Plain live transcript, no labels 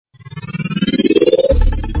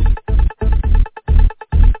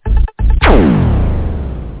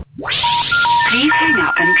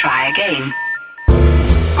then try again.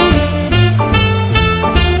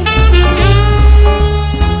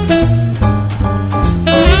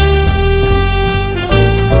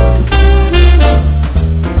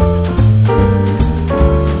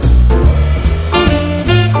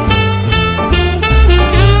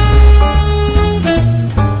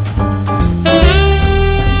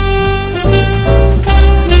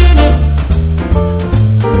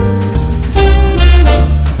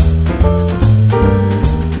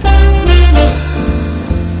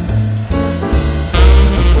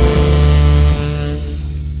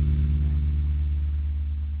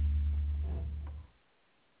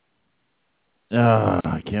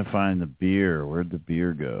 I can't find the beer. Where'd the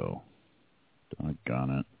beer go?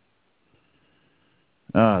 Doggone it.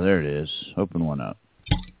 Oh, there it is. Open one up.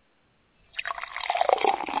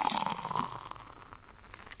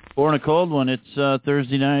 Pouring a cold one. It's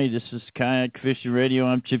Thursday night. This is Kayak Fishing Radio.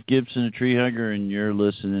 I'm Chip Gibson, a tree hugger, and you're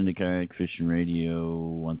listening to Kayak Fishing Radio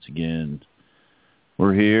once again.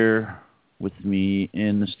 We're here with me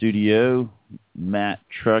in the studio, Matt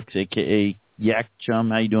Trucks, a.k.a. Yak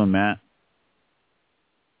Chum. How you doing, Matt?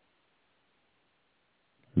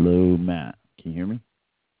 Hello, Matt. Can you hear me?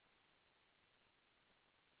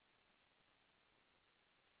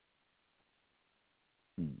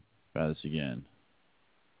 Try this again.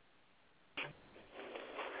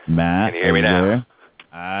 Matt, can you hear me now? There?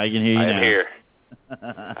 I can hear you now. I am here. All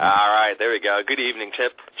right, there we go. Good evening,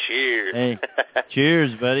 Chip. Cheers. Hey,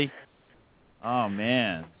 cheers, buddy. Oh,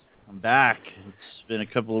 man. I'm back. It's been a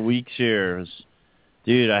couple of weeks here.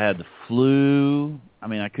 Dude, I had the flu. I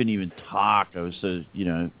mean, I couldn't even talk. I was so,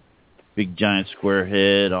 big giant square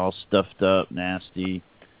head, all stuffed up, nasty.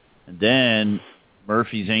 And then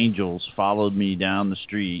Murphy's Angels followed me down the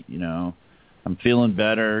street, I'm feeling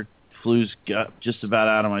better. Flu's got just about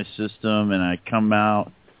out of my system, and I come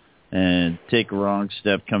out and take a wrong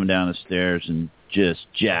step coming down the stairs and just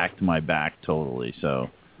jacked my back totally. So,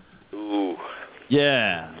 ooh.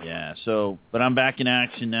 Yeah. So, but I'm back in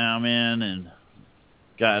action now, man, and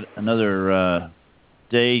got another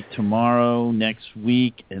day tomorrow, next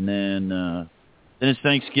week, and then it's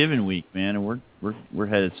Thanksgiving week, man, and we're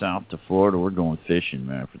headed south to Florida. We're going fishing,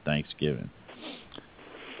 man, for Thanksgiving.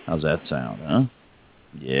 How's that sound, huh?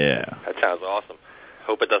 Yeah. That sounds awesome.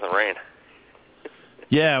 Hope it doesn't rain.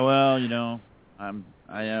 Yeah, well,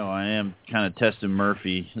 I am kind of testing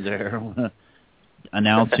Murphy there,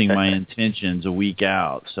 announcing my intentions a week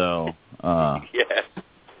out. So,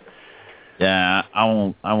 yeah, I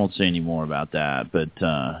won't say any more about that. But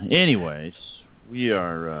anyways,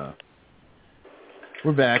 we're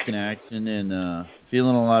back in action and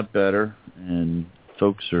feeling a lot better, and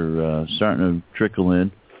folks are starting to trickle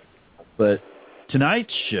in. But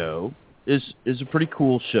tonight's show is a pretty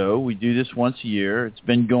cool show. We do this once a year. It's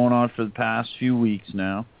been going on for the past few weeks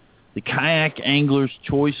now. The Kayak Anglers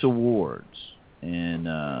Choice Awards. And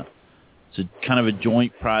it's a kind of a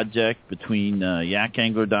joint project between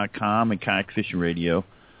yakangler.com and Kayak Fishing Radio.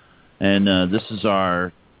 And this is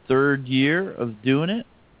our third year of doing it.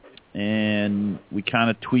 And we kind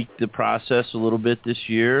of tweaked the process a little bit this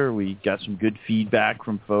year. We got some good feedback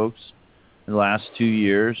from folks in the last 2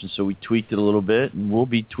 years, and so we tweaked it a little bit, and we'll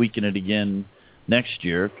be tweaking it again next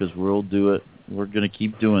year because we'll do it. We're going to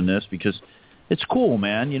keep doing this because it's cool,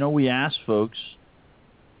 man. We ask folks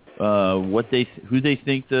who they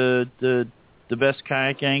think the best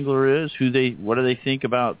kayak angler is, what do they think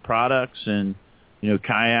about products and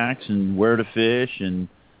kayaks and where to fish, and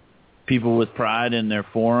people with pride in their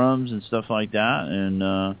forums and stuff like that.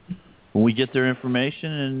 And when we get their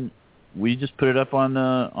information, and we just put it up on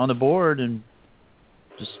the board and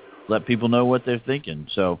just let people know what they're thinking.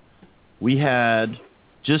 So we had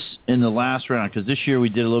just in the last round, because this year we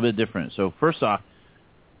did a little bit different. So first off,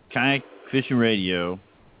 Kayak Fishing Radio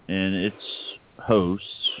and its hosts,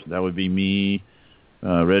 that would be me,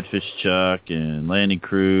 Redfish Chuck, and Landing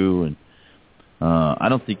Crew, and I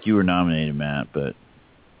don't think you were nominated, Matt, but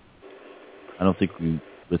I don't think we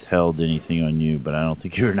withheld anything on you, but I don't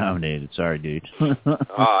think you were nominated. Sorry, dude. Oh,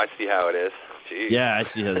 I see how it is. Jeez. Yeah, I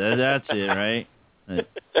see how that's it, right?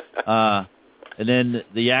 And then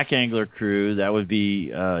the Yak Angler crew, that would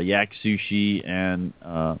be Yak Sushi and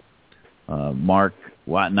Mark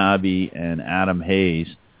Watanabe and Adam Hayes.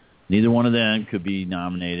 Neither one of them could be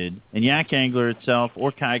nominated. And Yak Angler itself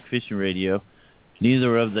or Kayak Fishing Radio,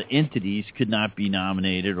 neither of the entities could not be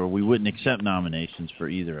nominated, or we wouldn't accept nominations for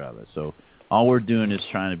either of us. So all we're doing is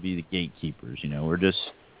trying to be the gatekeepers.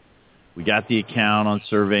 We got the account on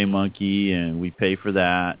SurveyMonkey, and we pay for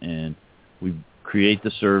that, and we create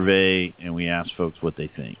the survey, and we ask folks what they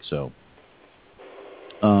think. So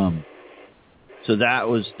So that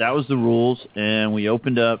was the rules, and we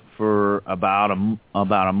opened up for about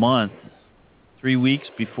a month, 3 weeks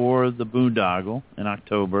before the boondoggle in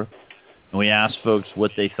October, and we asked folks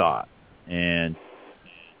what they thought, and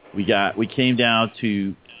we finalized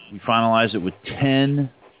it with 10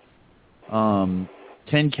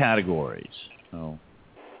 categories. So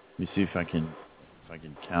let me see if I can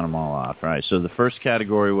count them all off. All right. So the first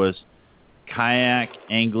category was Kayak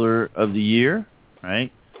Angler of the Year,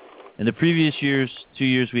 right? In the previous 2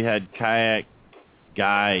 years, we had Kayak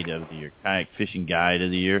Guide of the Year, Kayak Fishing Guide of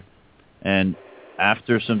the Year. And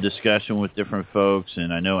after some discussion with different folks,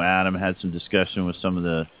 and I know Adam had some discussion with some of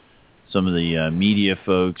the media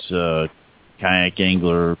folks, Kayak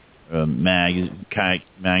Angler, Kayak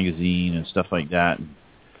Magazine, and stuff like that.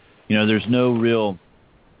 You know, there's no real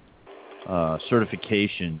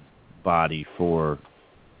certification body for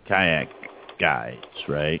kayak guides,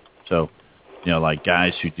 right? So, you know, like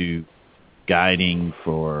guys who do guiding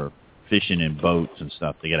for fishing in boats and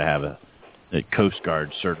stuff, they got to have the Coast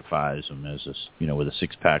Guard certifies them as with a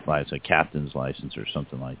 6-pack license, a captain's license or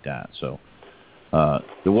something like that. So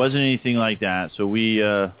there wasn't anything like that. So we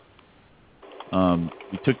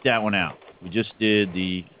took that one out. We just did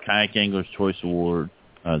the Kayak Angler's Choice Award,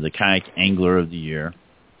 the Kayak Angler of the Year.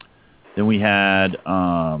 Then we had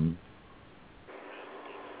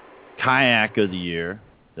Kayak of the Year.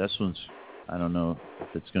 This one's, I don't know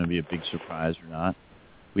if it's going to be a big surprise or not.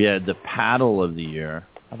 We had the Paddle of the Year.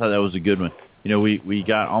 I thought that was a good one. You know, we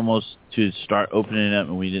got almost to start opening it up,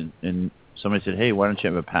 and we didn't. And somebody said, "Hey, why don't you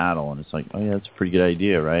have a paddle?" And it's like, "Oh yeah, that's a pretty good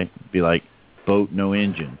idea, right?" It'd be like boat, no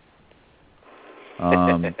engine.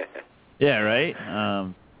 Yeah, right.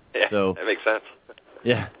 Yeah, so that makes sense.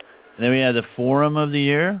 Yeah. And then we had the Forum of the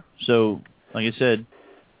Year. So, like I said,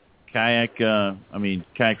 Kayak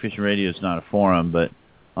Fishing Radio is not a forum, but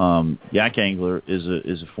Yak Angler is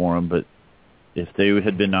a forum. But if they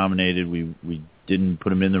had been nominated, we didn't put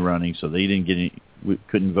them in the running, so they didn't get any. We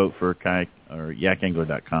couldn't vote for Kayak or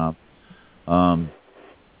yakangler.com.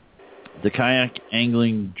 The Kayak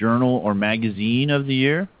Angling Journal or Magazine of the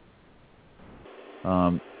Year.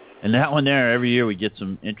 And that one there, every year we get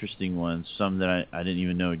some interesting ones, some that I didn't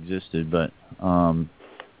even know existed. But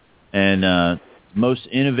Most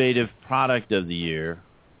Innovative Product of the Year,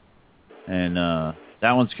 and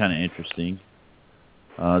that one's kind of interesting.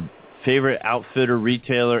 Favorite Outfitter,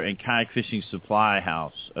 Retailer, and Kayak Fishing Supply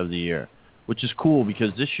House of the Year, which is cool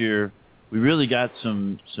because this year we really got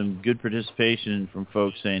some good participation from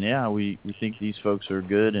folks saying, yeah, we think these folks are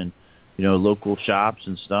good, and local shops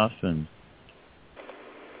and stuff, and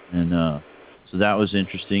so that was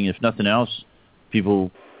interesting. If nothing else,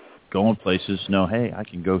 people going places know, hey, I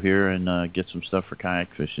can go here and get some stuff for kayak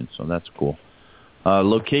fishing, so that's cool.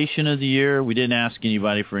 Location of the Year, we didn't ask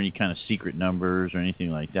anybody for any kind of secret numbers or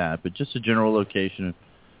anything like that, but just a general location of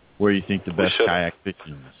where you think the best kayak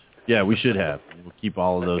fishing is. Yeah, we should have. We'll keep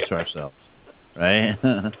all of those to ourselves, right?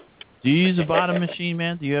 Do you use a bottom machine,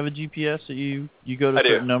 man? Do you have a GPS that you go to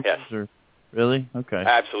certain numbers? Yes. Or really? Okay.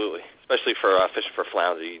 Absolutely, especially for fishing for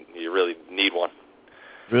flounder, you really need one.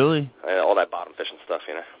 Really? All that bottom fishing stuff,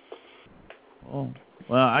 Oh,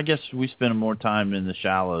 well, I guess we spend more time in the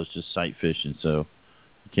shallows just sight fishing, so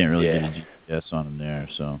you can't really get a GPS on them there.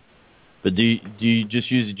 So, but do you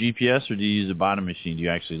just use a GPS or do you use a bottom machine? Do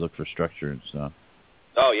you actually look for structure and stuff?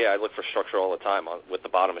 Oh yeah, I look for structure all the time with the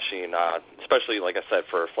bottom machine. Especially like I said,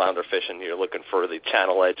 for flounder fishing, you're looking for the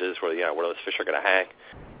channel edges where where those fish are going to hang.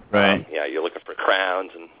 Right. You're looking for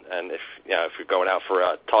crowns, and if you're going out for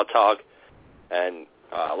tautog, and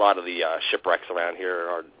a lot of the shipwrecks around here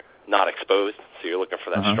are not exposed, so you're looking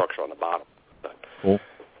for that structure on the bottom. But, cool.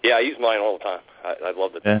 Yeah, I use mine all the time. I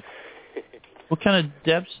love it. Yeah. What kind of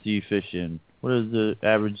depths do you fish in? What is the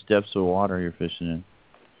average depths of water you're fishing in?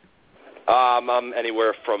 I'm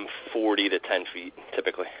anywhere from 40 to 10 feet,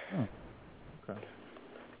 typically. Oh, okay.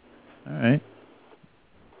 All right.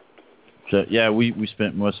 So, yeah, we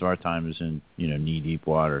spent most of our time is in, knee-deep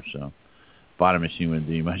water, so bottom machine wouldn't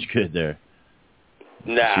do you much good there.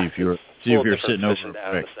 Nah. See if you're sitting over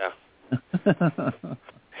down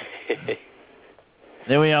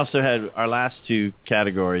Then we also had our last two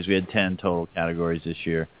categories. We had 10 total categories this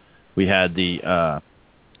year. We had the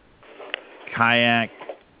Kayak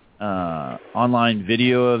Online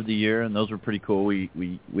Video of the Year, and those were pretty cool.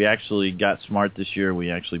 We actually got smart this year. We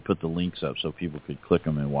actually put the links up so people could click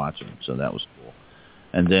them and watch them, so that was cool.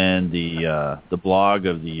 And then the Blog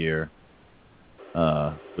of the Year,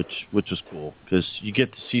 which was cool because you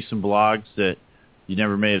get to see some blogs that you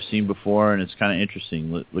never may have seen before, and it's kind of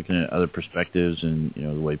interesting looking at other perspectives and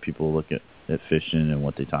the way people look at fishing and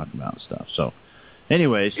what they talk about and stuff. So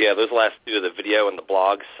Anyways. Yeah, those last two, the video and the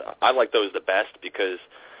blogs, I like those the best because,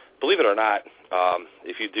 believe it or not,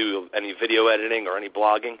 if you do any video editing or any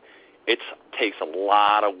blogging, it takes a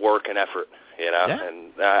lot of work and effort, Yeah.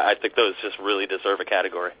 And I think those just really deserve a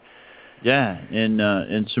category. Yeah,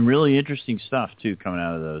 and some really interesting stuff, too, coming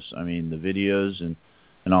out of those. I mean, the videos and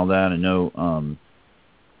all that. I know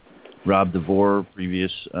Rob DeVore,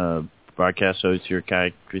 previous broadcast host here at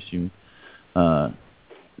Kayak Fishing, that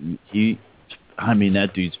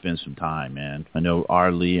dude spends some time, man. I know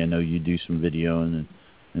Arlie, I know you do some video and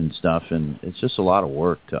stuff, and it's just a lot of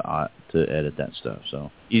work to edit that stuff.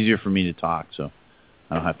 So easier for me to talk, so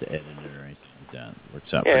I don't have to edit it or anything like that. It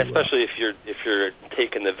works out pretty well. Especially if you're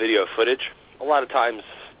taking the video footage. A lot of times,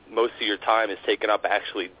 most of your time is taken up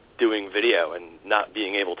actually doing video and not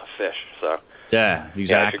being able to fish. So yeah, exactly.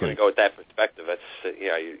 Yeah, if you're going to go with that perspective, it's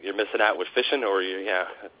you're missing out with fishing, or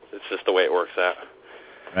it's just the way it works out.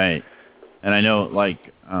 Right. And I know,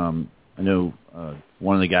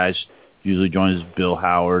 one of the guys usually joins Bill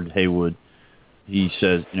Howard Haywood. He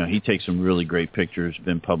says, he takes some really great pictures,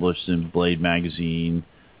 been published in Blade Magazine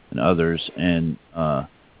and others. And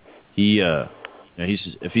he says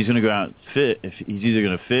if he's going to go out and if he's either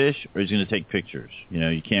going to fish or he's going to take pictures.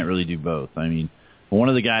 You can't really do both. I mean, one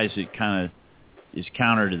of the guys that kind of is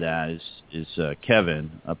counter to that is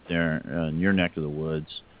Kevin up there in your neck of the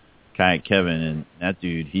woods. Kayak Kevin, and that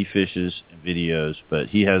dude, he fishes and videos, but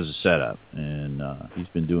he has a setup, and he's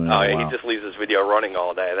been doing it a while. He just leaves his video running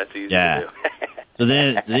all day. That's easy to do. So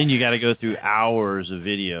then you got to go through hours of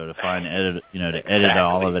video to edit Exactly.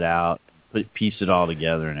 all of it out, piece it all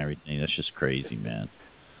together and everything. That's just crazy, man.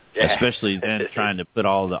 Yeah. Especially then trying to put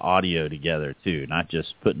all the audio together too, not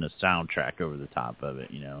just putting a soundtrack over the top of it,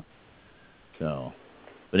 So.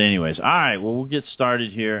 But anyways, all right, well, we'll get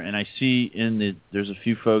started here. And I see there's a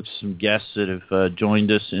few folks, some guests that have joined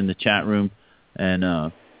us in the chat room. And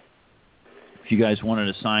if you guys wanted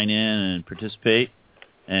to sign in and participate,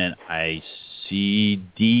 and I see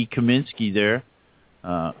Dee Kaminsky there,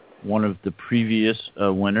 one of the previous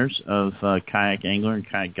winners of Kayak Angler and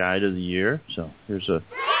Kayak Guide of the Year. So here's a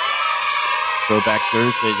Throwback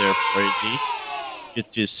Thursday there for you, Dee. Good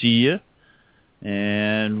to see you.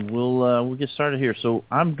 And we'll get started here. So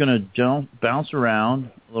I'm going to bounce around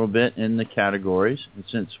a little bit in the categories. And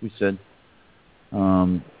since we said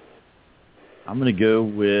I'm going to go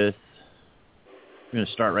with, we're going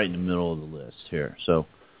to start right in the middle of the list here. So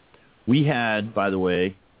we had, by the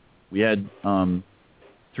way, 3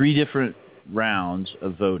 different rounds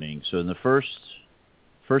of voting. So in the first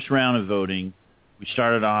round of voting, we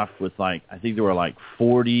started off with I think there were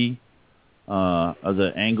 40 of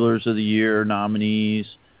the Anglers of the Year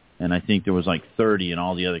nominees, and I think there was 30 in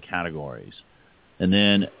all the other categories. And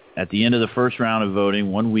then at the end of the first round of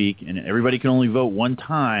voting, 1 week, and everybody can only vote one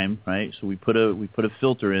time, right? So we put a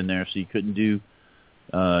filter in there so you couldn't do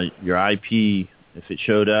your IP if it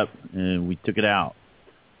showed up, and we took it out.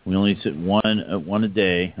 We only sit one a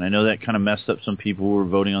day, and I know that kind of messed up some people who were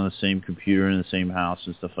voting on the same computer in the same house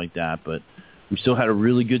and stuff like that, but we still had a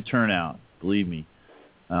really good turnout, believe me.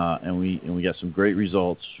 And we got some great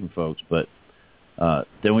results from folks. But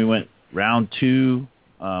then we went round 2.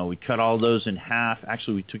 We cut all those in half.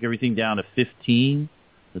 Actually, we took everything down to 15,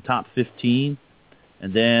 the top 15.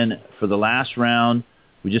 And then for the last round,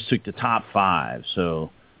 we just took the top 5.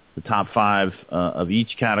 So the top 5 of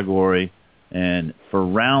each category. And for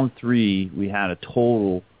round 3, we had a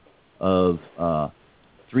total of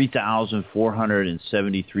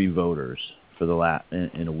 3,473 voters for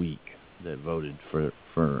in a week that voted for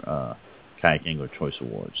Kayak Angler Choice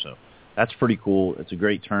Awards. So that's pretty cool. It's a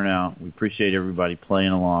great turnout. We appreciate everybody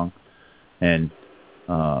playing along. And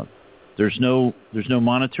there's no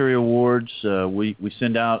monetary awards. We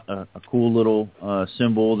send out a cool little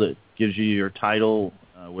symbol that gives you your title,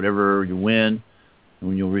 whatever you win,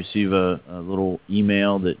 and you'll receive a little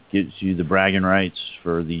email that gives you the bragging rights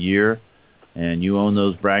for the year. And you own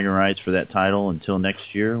those bragging rights for that title until next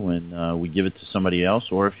year when we give it to somebody else,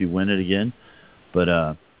 or if you win it again. But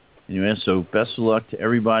anyway, so best of luck to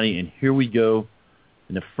everybody. And here we go.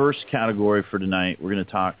 In the first category for tonight, we're going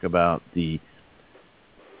to talk about the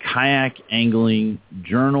Kayak Angling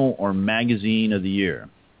Journal or Magazine of the Year.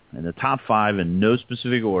 And the top 5 in no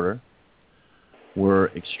specific order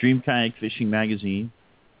were Extreme Kayak Fishing Magazine,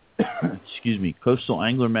 Coastal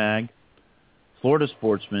Angler Mag, Florida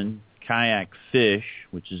Sportsman, Kayak Fish,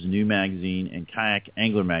 which is a new magazine, and Kayak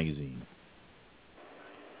Angler Magazine.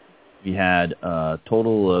 We had a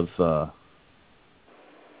total of, for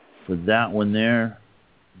that one there,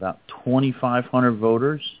 about 2,500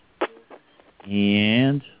 voters.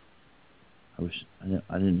 And I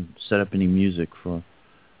didn't set up any music for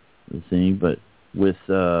the thing, but with...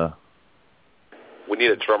 we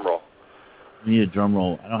need a drum roll. We need a drum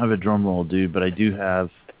roll. I don't have a drum roll, dude, but I do have...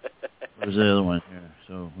 Where's the other one here?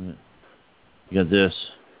 So, you got this.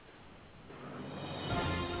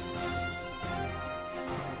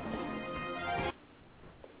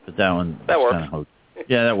 But that one... That works.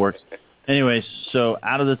 Yeah, that works. Anyways, so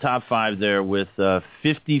out of the top 5 there with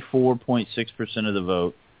 54.6% of the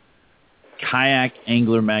vote, Kayak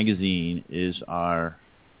Angler Magazine is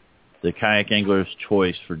the Kayak Angler's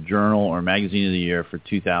choice for Journal or Magazine of the Year for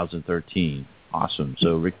 2013. Awesome.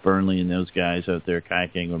 So Rick Burnley and those guys out there,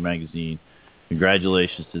 Kayak Angler Magazine,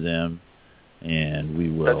 congratulations to them. And we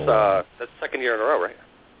will... That's the second year in a row, right?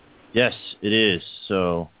 Yes, it is.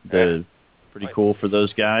 So pretty cool for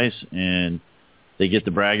those guys, and they get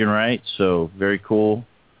the bragging rights, so very cool.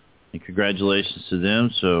 And congratulations to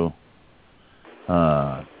them. So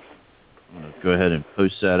I'm going to go ahead and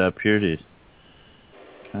post that up here to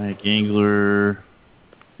Kayak Angler.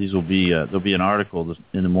 These will be there'll be an article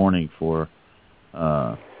in the morning for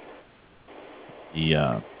on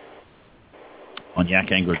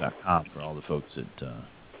yakangler.com for all the folks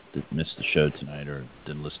that missed the show tonight or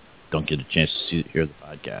don't get a chance to hear the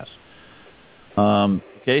podcast.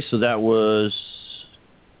 Okay, so that was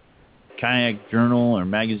Kayak Journal or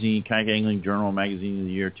Magazine, Kayak Angling Journal Magazine of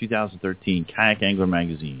the Year 2013, Kayak Angler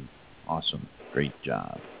Magazine. Awesome. Great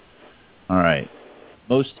job. All right.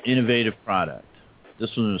 Most innovative product.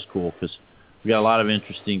 This one was cool because we got a lot of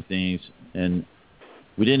interesting things, and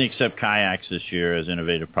we didn't accept kayaks this year as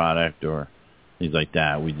innovative product or things like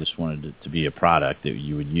that. We just wanted it to be a product that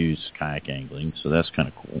you would use kayak angling, so that's kind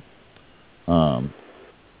of cool.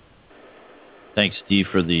 Thanks, Steve,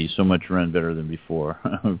 for the so much run better than before.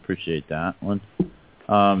 I appreciate that one.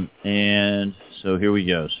 And so here we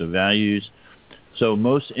go. So values. So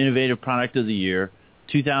most innovative product of the year,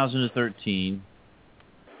 2013.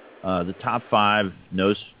 The top 5,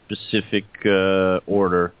 no specific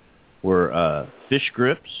order, were fish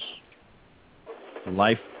grips, the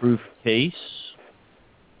Life-Proof case,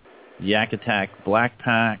 the Yak Attack Black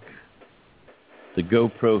Pack, the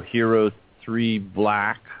GoPro Hero 3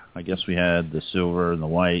 Black. I guess we had the silver and the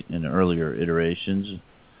white in the earlier iterations,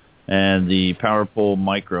 and the PowerPole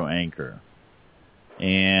Micro Anchor.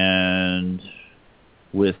 And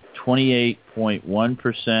with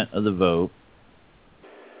 28.1% of the vote,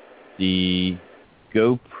 the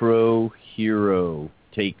GoPro Hero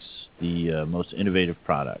takes the most innovative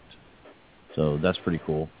product. So that's pretty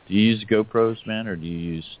cool. Do you use GoPros, man, or do you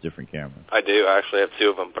use different cameras? I do. I actually have 2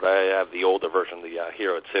 of them, but I have the older version, the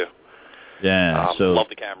Hero 2. Yeah. Love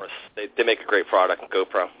the cameras. They make a great product,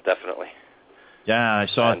 GoPro, definitely. Yeah, I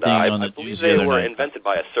saw a thing on the news the other night. I believe they were invented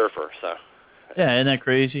by a surfer, so. Yeah, isn't that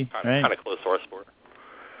crazy? Kind of close to our sport.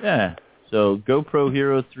 Yeah. So GoPro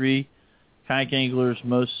Hero 3, Kayak Angler's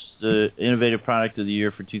most innovative product of the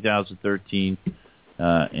year for 2013.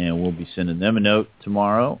 And we'll be sending them a note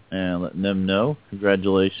tomorrow and letting them know.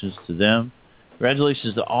 Congratulations to them.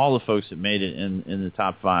 Congratulations to all the folks that made it in the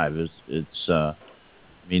top 5.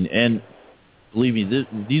 And believe me,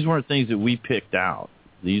 these weren't things that we picked out.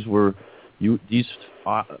 These were these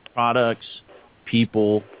products,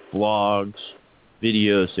 people, blogs,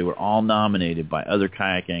 videos. They were all nominated by other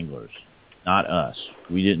kayak anglers, not us.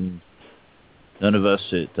 We didn't. None of us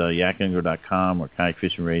at yakangler.com or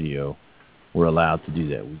KayakFishingRadio were allowed to do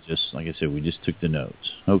that. We just, like I said, we just took the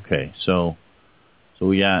notes. Okay, so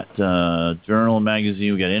we got Journal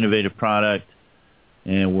Magazine, we got Innovative Product,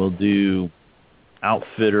 and we'll do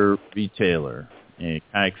Outfitter Retailer and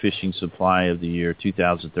Kayak Fishing Supply of the Year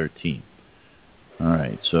 2013. All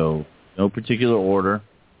right, so no particular order.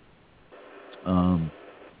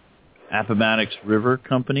 Appomattox River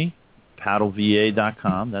Company,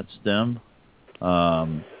 paddleva.com, that's them.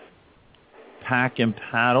 Pack and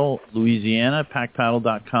Paddle, Louisiana,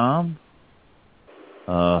 packpaddle.com.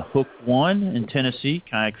 Hook One in Tennessee,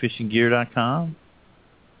 kayakfishinggear.com.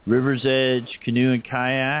 River's Edge Canoe and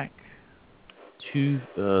Kayak,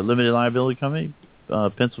 limited liability company,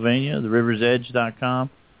 Pennsylvania, theriversedge.com.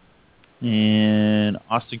 And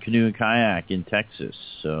Austin Canoe and Kayak in Texas.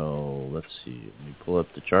 So let's see. Let me pull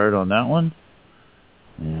up the chart on that one.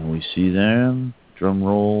 And we see them. Drum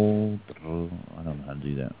roll. I don't know how to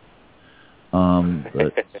do that.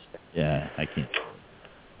 But yeah, I can't.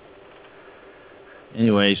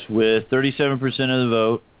 Anyways, with 37% of the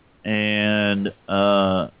vote and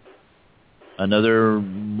another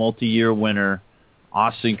multi-year winner,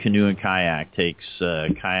 Austin Canoe and Kayak takes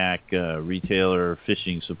Kayak Retailer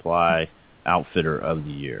Fishing Supply Outfitter of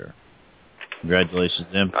the Year. Congratulations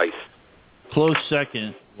to them. Nice. Close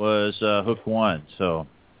second was Hook One. So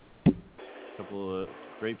a couple of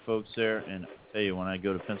great folks there. And tell you, when I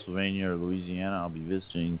go to Pennsylvania or Louisiana, I'll be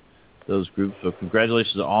visiting those groups. So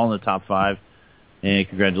congratulations to all in the top 5, and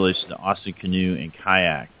congratulations to Austin Canoe and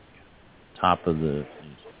Kayak, top of the news.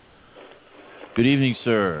 Good evening,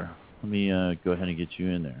 sir. Let me go ahead and get you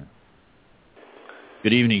in there.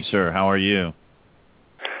 Good evening, sir. How are you?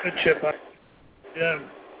 Good, Chip. Jim.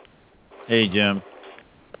 Hey, Jim.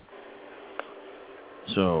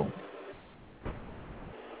 So,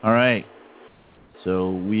 all right.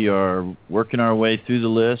 So we are working our way through the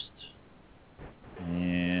list,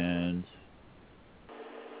 and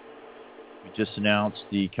we just announced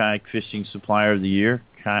the Kayak Fishing Supplier of the Year,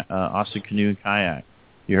 Austin Canoe and Kayak.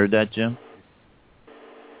 You heard that, Jim?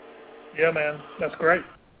 Yeah, man. That's great.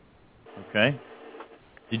 Okay.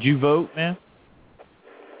 Did you vote, man?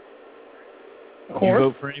 Did you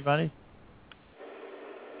vote for anybody?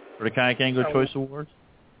 For the Kayak Angler Choice Awards?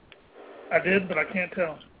 I did, but I can't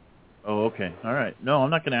tell. Oh, okay. All right. No, I'm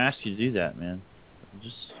not going to ask you to do that, man.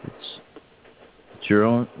 It's your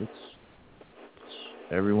own. It's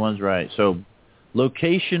everyone's right. So,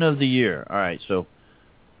 location of the year. All right. So,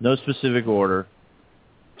 no specific order.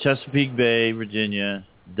 Chesapeake Bay, Virginia.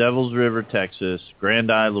 Devils River, Texas.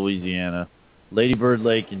 Grand Isle, Louisiana. Lady Bird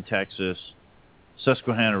Lake in Texas.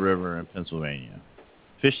 Susquehanna River in Pennsylvania.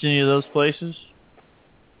 Fished any of those places?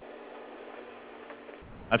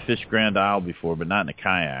 I fished Grand Isle before, but not in a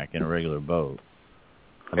kayak, in a regular boat.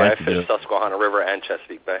 I fished Susquehanna River and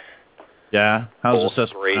Chesapeake Bay. Yeah? How's the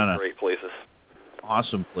Susquehanna? Great places.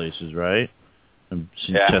 Awesome places, right? And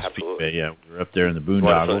yeah, Chesapeake absolutely. Bay, yeah. We were up there in the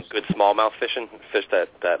boondoggles. Good smallmouth fishing. Fish the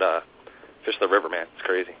river, man. It's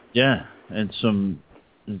crazy. Yeah, and some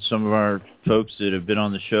of our folks that have been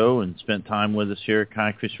on the show and spent time with us here at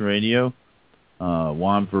Kayak Fishing Radio,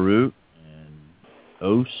 Juan Verut and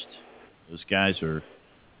Oast, those guys are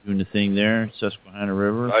doing the thing there, Susquehanna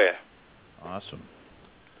River. Oh, yeah. Awesome.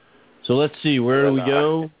 So let's see, where do we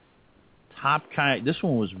go? Top kayak. This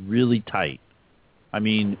one was really tight. I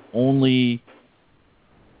mean, only,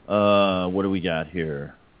 what do we got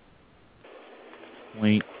here?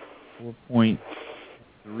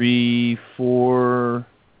 4.34.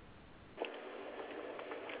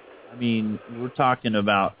 I mean, we're talking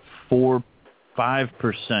about 5%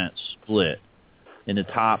 split in the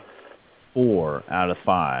top 4 out of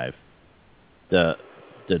 5. The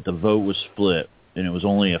vote was split, and it was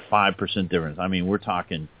only a 5% difference. I mean, we're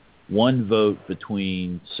talking one vote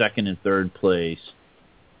between second and third place,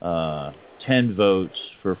 10 votes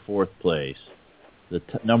for fourth place. The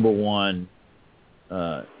number one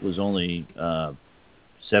was only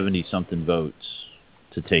 70-something votes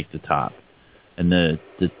to take the top. And the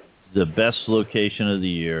best location of the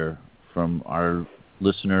year from our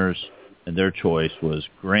listeners and their choice was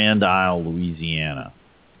Grand Isle, Louisiana.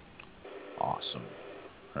 Awesome,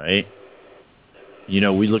 right? You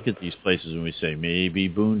know, we look at these places and we say, maybe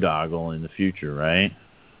boondoggle in the future, right?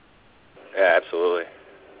 Yeah, absolutely.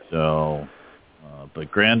 So,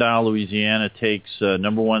 but Grand Isle, Louisiana takes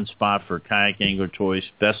number 1 spot for Kayak Angler Choice,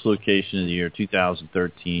 best location of the year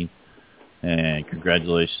 2013. And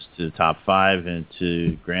congratulations to the top 5 and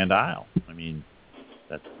to Grand Isle. I mean,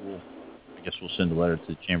 that's cool. I guess we'll send a letter to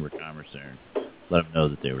the Chamber of Commerce there and let them know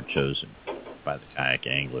that they were chosen by the kayak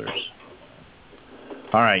anglers.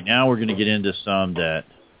 All right, now we're going to get into some that,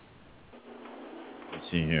 let's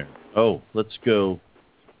see here. Oh, let's go.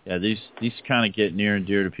 Yeah, these kind of get near and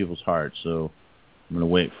dear to people's hearts, so I'm going to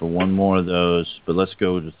wait for one more of those. But let's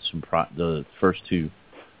go to the first 2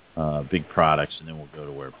 big products, and then we'll go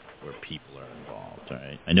to where people are involved. All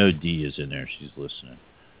right. I know Dee is in there; she's listening.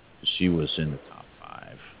 She was in the top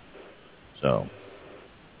 5. So,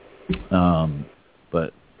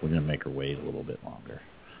 but we're gonna make her wait a little bit longer.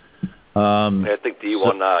 I think Dee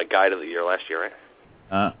won Guide of the Year last year,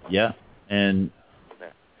 right? Yeah, and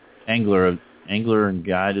Angler and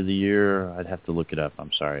Guide of the Year. I'd have to look it up. I'm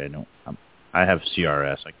sorry, I have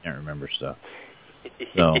CRS. I can't remember stuff.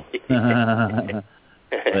 So,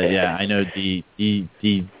 but yeah, I know Dee.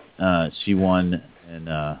 She won, and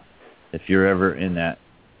if you're ever in that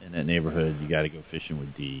neighborhood, you got to go fishing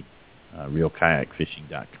with Dee.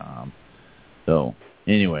 RealKayakFishing.com. So,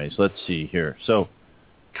 anyways, let's see here. So,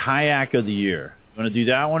 Kayak of the Year. You want to do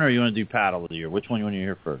that one, or you want to do Paddle of the Year? Which one you want to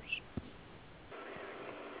hear first?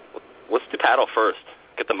 Let's do Paddle first.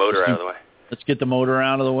 Get the motor out of the way. Let's get the motor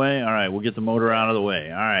out of the way. All right, we'll get the motor out of the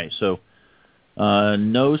way. All right, so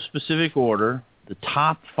no specific order. The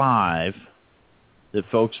top 5 that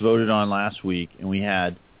folks voted on last week, and we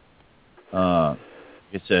had, like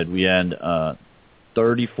I said, we had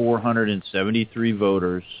 3,473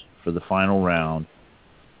 voters for the final round.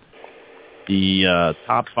 The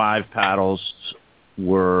top 5 paddles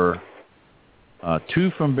were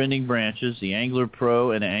 2 from Bending Branches, the Angler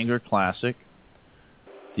Pro and Angler Classic,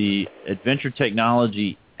 the Adventure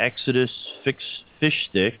Technology Exodus Fish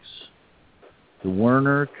Sticks, the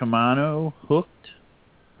Werner Kamano Hooked,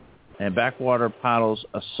 and Backwater Paddles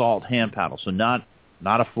Assault Hand Paddle. So not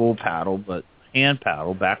a full paddle, but hand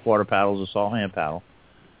paddle, Backwater Paddles Assault Hand Paddle.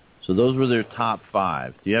 So those were their top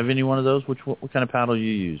 5. Do you have any one of those? What kind of paddle do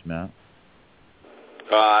you use, Matt?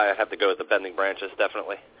 I have to go with the Bending Branches,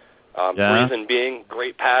 definitely. Reason being,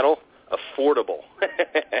 great paddle, affordable.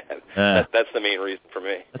 That's the main reason for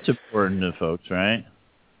me. That's important to folks, right?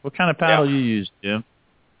 What kind of paddle do you use, Jim?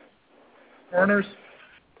 Werner's.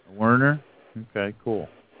 A Werner? Okay, cool.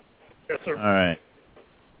 Yes, sir. All right.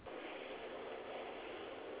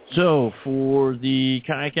 So, for the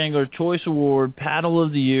Kayak Angler Choice Award, Paddle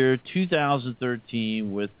of the Year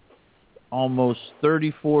 2013, with almost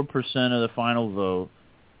 34% of the final vote,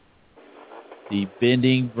 the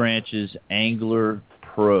Bending Branches Angler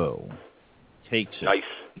Pro takes it. Nice.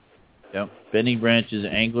 Yep. Bending Branches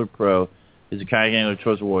Angler Pro is the Kayak Angler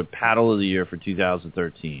Choice Award Paddle of the Year for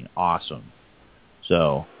 2013. Awesome.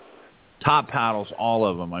 So, top paddles, all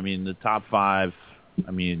of them. I mean, the top 5,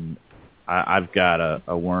 I've got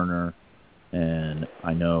a Werner, and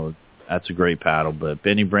I know that's a great paddle, but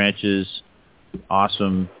Bending Branches,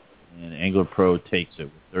 awesome, and Angler Pro takes it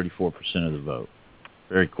with 34% of the vote.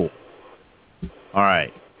 Very cool. All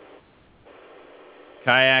right.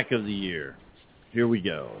 Kayak of the Year. Here we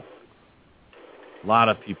go. A lot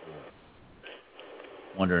of people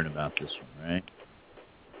wondering about this one, right?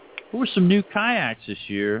 There were some new kayaks this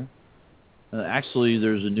year. Actually,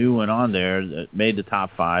 there's a new one on there that made the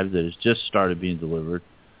top 5 that has just started being delivered.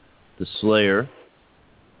 The Slayer,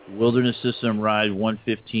 the Wilderness System Ride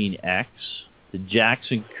 115X, the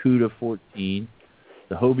Jackson Cuda 14,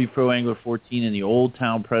 the Hobie Pro Angler 14, and the Old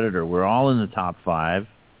Town Predator. We're all in the top 5.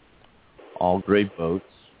 All great boats.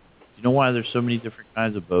 Do you know why there's so many different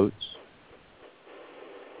kinds of boats?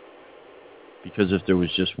 Because if there was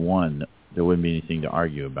just one, there wouldn't be anything to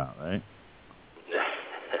argue about, right?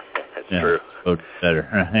 That's true. Boat's better,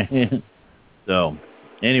 right? So,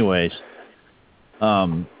 anyways,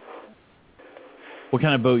 what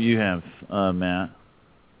kind of boat you have, Matt?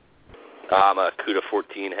 I'm a Cuda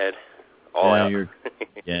 14 head. All out. You're a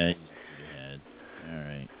Cuda head. All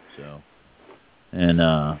right. So, and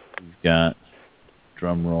we've got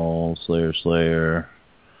drum roll, Slayer.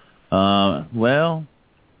 Well,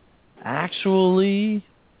 actually,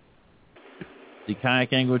 the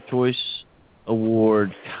Kayak Angler Choice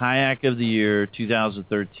Award Kayak of the Year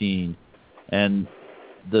 2013, and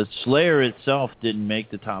the Slayer itself didn't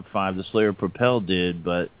make the top 5. The Slayer Propel did,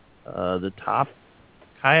 but the top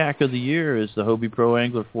Kayak of the Year is the Hobie Pro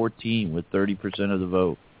Angler 14 with 30% of the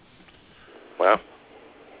vote. Wow.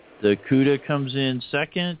 The Cuda comes in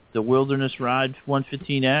second, the Wilderness Ride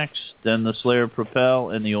 115X, then the Slayer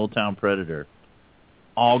Propel, and the Old Town Predator.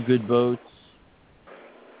 All good boats,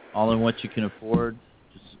 all in what you can afford.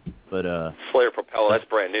 Slayer Propel, that's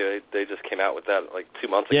brand new. They just came out with that like 2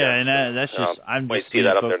 months ago. Yeah, and that's just I'm might just see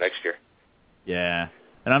that up folks, there next year. Yeah,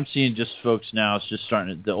 and I'm seeing just folks now. It's just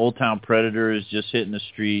starting. The Old Town Predator is just hitting the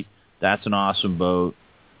street. That's an awesome boat.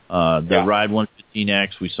 The Ride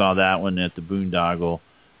 115X, we saw that one at the Boondoggle.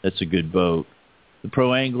 That's a good boat. The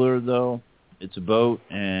Pro Angler, though, it's a boat,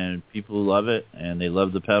 and people love it, and they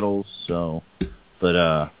love the pedals. So,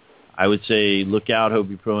 but I would say look out,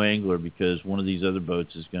 Hobie Pro Angler, because one of these other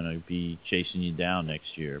boats is going to be chasing you down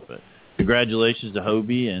next year. But congratulations to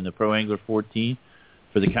Hobie and the Pro Angler 14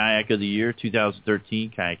 for the Kayak of the Year 2013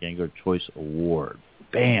 Kayak Angler Choice Award.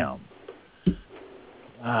 Bam!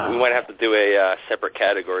 Wow. We might have to do a separate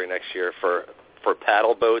category next year for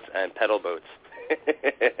paddle boats and pedal boats.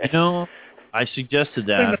 I suggested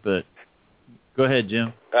that, but go ahead,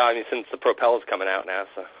 Jim. Since the Propel is coming out now,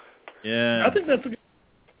 so. Yeah. I think that's a good,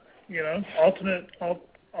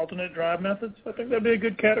 alternate drive methods. I think that'd be a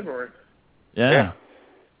good category. Yeah.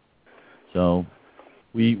 So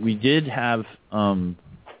we did have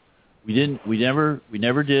we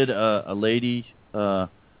never did a lady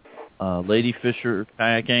fisher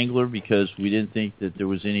kayak angler because we didn't think that there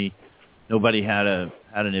was nobody had an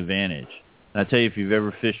advantage. And I tell you, if you've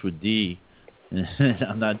ever fished with Dee, and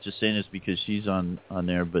I'm not just saying this because she's on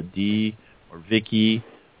there, but Dee or Vicky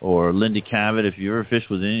or Linda Cavett, if you ever fished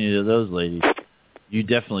with any of those ladies, you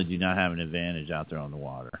definitely do not have an advantage out there on the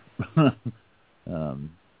water.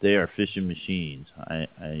 They are fishing machines.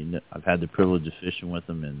 I've had the privilege of fishing with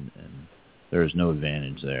them, and there is no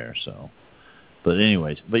advantage there. So, but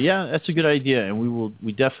yeah, that's a good idea, and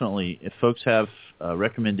we definitely, if folks have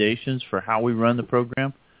recommendations for how we run the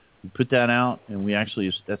program, we put that out, and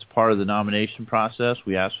that's part of the nomination process.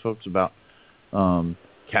 We ask folks about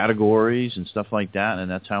categories and stuff like that, and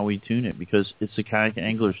that's how we tune it, because it's the kayak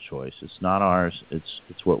angler's choice. It's not ours.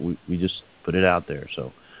 It's what we just put it out there.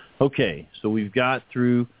 So, okay, so we've got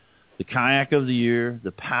through the kayak of the year,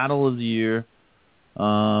 the paddle of the year,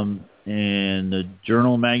 and the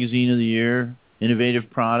journal magazine of the year, innovative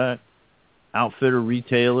product, outfitter,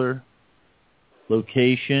 retailer,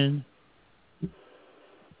 location.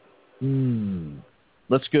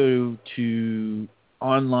 Let's go to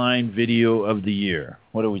online video of the year.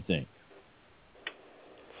 What do we think?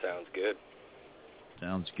 Sounds good.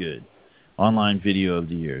 Sounds good. Online video of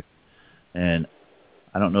the year. And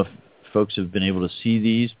I don't know if folks have been able to see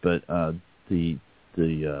these, but the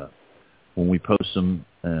when we post them,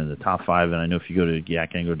 the top 5, and I know if you go to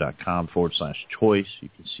kayakangler.com/choice, you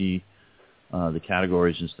can see the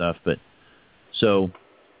categories and stuff. But so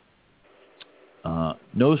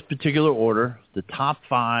no particular order. The top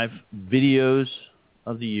 5 videos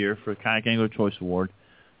of the year for the Kayak Angler Choice Award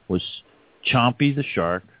was Chompy the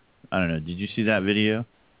Shark. I don't know. Did you see that video?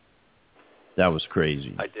 That was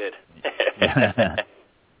crazy. I did.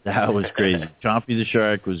 That was crazy. Chompy the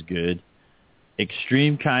Shark was good.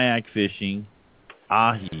 Extreme Kayak Fishing,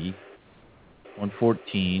 Ahi,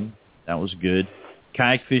 114. That was good.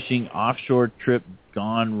 Kayak Fishing Offshore Trip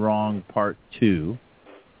Gone Wrong Part 2.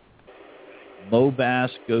 Mo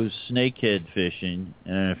Bass Goes Snakehead Fishing,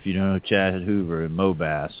 and if you know Chad Hoover and Mo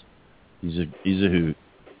Bass, he's a hoot.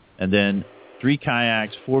 And then 3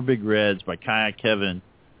 Kayaks, 4 Big Reds by Kayak Kevin.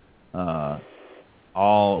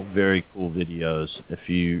 All very cool videos. If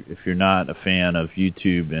you're not a fan of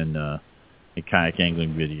YouTube and kayak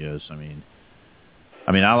angling videos, I mean,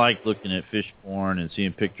 I like looking at fish porn and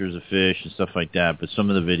seeing pictures of fish and stuff like that. But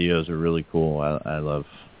some of the videos are really cool. I love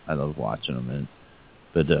watching them.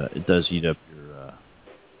 But it does eat up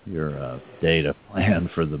your data plan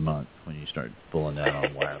for the month when you start pulling that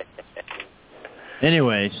on wire.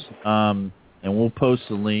 Anyways, and we'll post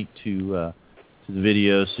the link to the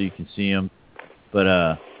videos so you can see them. But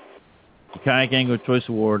the Kayak Angler Choice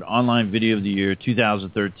Award Online Video of the Year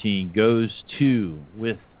 2013 goes to,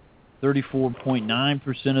 with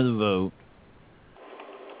 34.9% of the vote,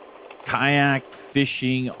 Kayak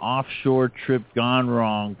Fishing Offshore Trip Gone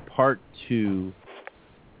Wrong Part 2.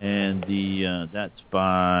 And that's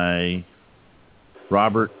by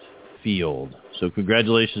Robert Field. So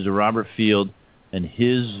congratulations to Robert Field and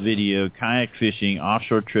his video, Kayak Fishing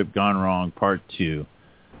Offshore Trip Gone Wrong Part 2.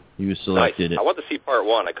 He was selected. Nice. I wanted to see Part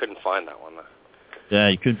 1. I couldn't find that one, though. Yeah,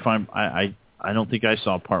 you couldn't find... I don't think I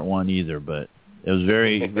saw Part 1 either, but it was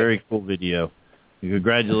very, very cool video.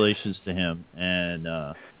 Congratulations to him. And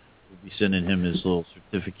we'll be sending him his little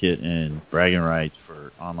certificate and bragging rights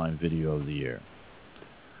for Online Video of the Year.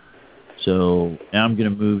 So now I'm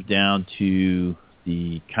going to move down to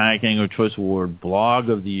the Kayak Angler Choice Award Blog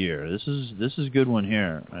of the Year. This is a good one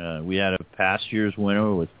here. We had a past year's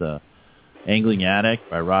winner with Angling Addict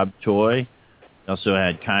by Rob Choi. We also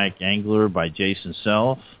had Kayak Angler by Jason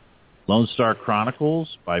Self. Lone Star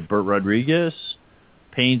Chronicles by Bert Rodriguez.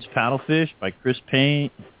 Payne's Paddlefish by Chris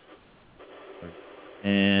Payne.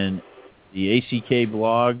 And the ACK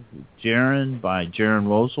blog, Jaron by Jaron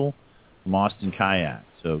Rosel from Austin Kayak.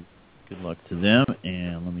 So good luck to them,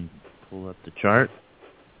 and let me pull up the chart,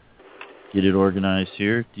 get it organized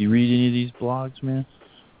here. Do you read any of these blogs, man?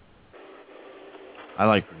 I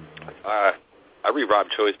like reading them. I read Rob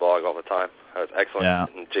Choi's blog all the time. That's excellent. Yeah.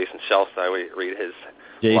 And Jason Shelf's, I read his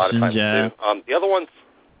a lot of times yeah. too. The other one's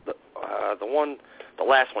the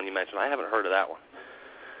last one you mentioned. I haven't heard of that one.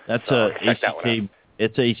 That's so ACK.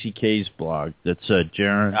 It's ACK's blog. That's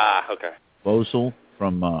Jaron Bosel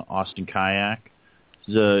from Austin Kayak.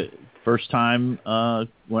 The first time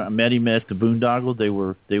when I met him at the Boondoggle, they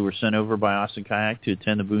were sent over by Austin Kayak to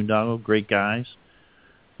attend the Boondoggle. Great guys,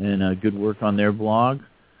 and good work on their blog.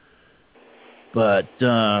 But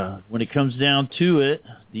when it comes down to it,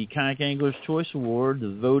 the Kayak Angler's Choice Award, the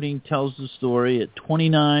voting tells the story at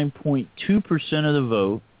 29.2% of the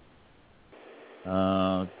vote.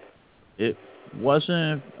 It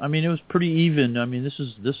wasn't. I mean, it was pretty even. I mean, this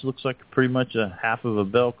looks like pretty much a half of a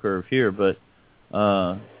bell curve here, but.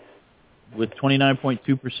 With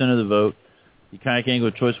 29.2% of the vote, the Kayak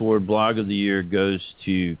Angler Choice Award Blog of the Year goes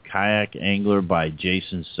to Kayak Angler by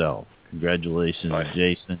Jason Self. Congratulations,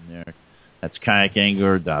 Jason. There, that's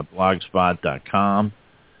kayakangler.blogspot.com,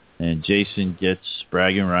 and Jason gets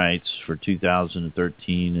bragging rights for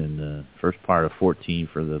 2013 and the first part of 14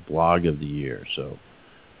 for the Blog of the Year. So,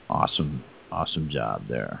 awesome job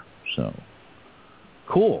there. So,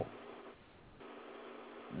 cool.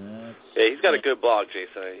 Yeah, he's got a good blog,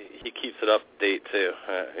 Jason. He keeps it up to date, too.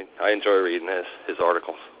 I enjoy reading his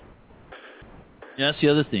articles. Yeah, that's the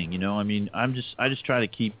other thing. I mean, I just try to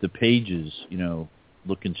keep the pages,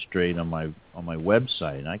 looking straight on my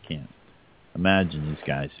website. And I can't imagine these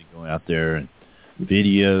guys who go out there and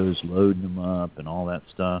videos, loading them up, and all that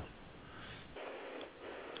stuff.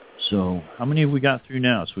 So, how many have we got through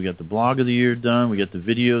now? So we got the blog of the year done. We got the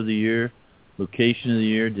video of the year, location of the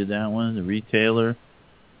year. Did that one? The retailer,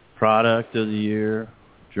 product of the year,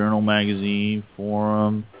 journal, magazine,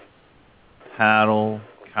 forum, paddle,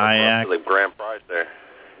 kayak. The grand prize there.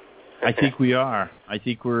 I think we are. I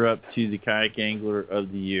think we're up to the Kayak Angler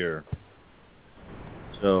of the Year.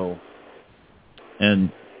 So,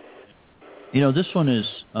 and, this one is,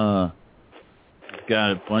 we've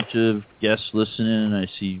got a bunch of guests listening. I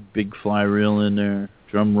see Big Fly Reel in there.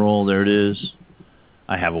 Drum roll, there it is.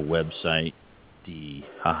 I have a website. It's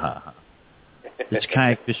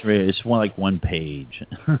KayakFishingRadio. It's one page.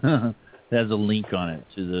 It has a link on it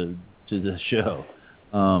to the show.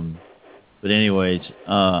 But anyways,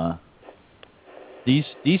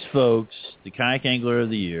 these folks, the Kayak Angler of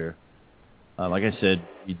the Year, like I said,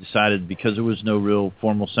 we decided because there was no real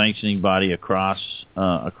formal sanctioning body across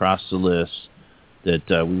the list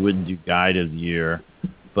that we wouldn't do Guide of the Year,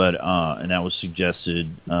 but and that was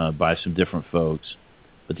suggested by some different folks.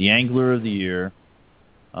 But the Angler of the Year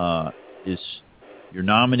is you're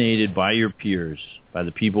nominated by your peers, by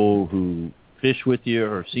the people who fish with you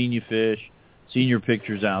or have seen you fish, seen your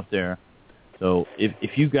pictures out there. So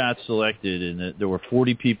if you got selected, and there were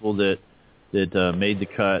 40 people that made the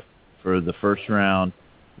cut for the first round,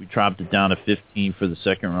 we dropped it down to 15 for the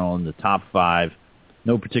second round, the top 5,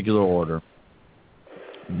 no particular order.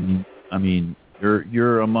 I mean,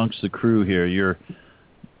 you're amongst the crew here. You're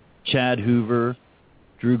Chad Hoover,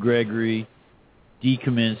 Drew Gregory, Dee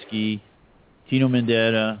Kaminsky, Tino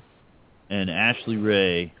Mendetta, and Ashley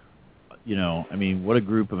Ray. I mean, what a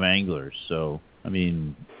group of anglers. So, I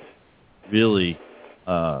mean, really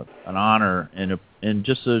an honor and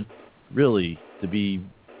just really to be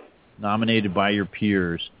nominated by your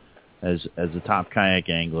peers as the top kayak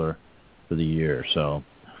angler for the year. So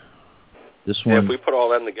this one, if we put all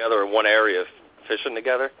them together in one area fishing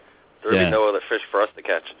together, there'd be no other fish for us to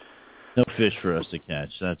catch. No fish for us to catch.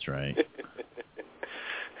 That's right.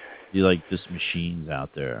 You like just machines out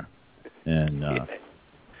there, and I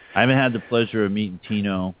haven't had the pleasure of meeting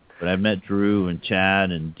Tino, but I've met Drew and Chad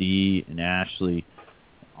and Dee and Ashley,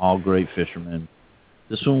 all great fishermen.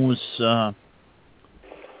 This one was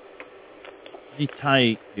pretty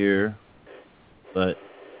tight here, but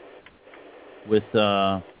with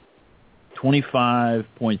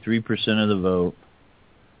 25.3% of the vote,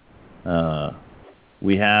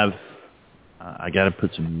 we have. I got to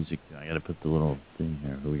put some music. I got to put the little thing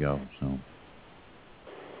here. Here we go.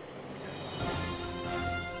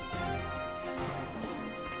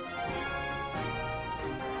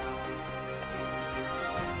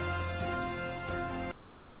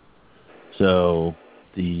 So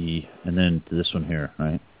and then this one here,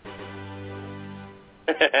 right?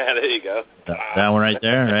 There you go. That one right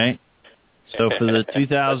there, right? So for the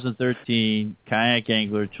 2013 Kayak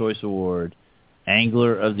Angler Choice Award,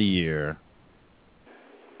 Angler of the Year,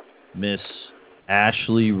 Miss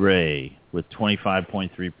Ashley Ray with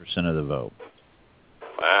 25.3% of the vote.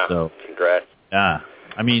 Wow. So, congrats. Yeah.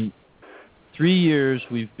 I mean, 3 years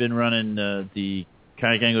we've been running the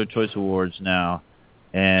Kayak Angler Choice Awards now,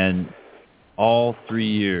 and all 3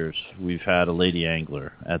 years we've had a lady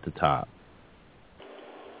angler at the top.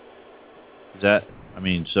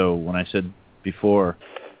 So when I said before,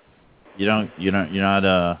 you're not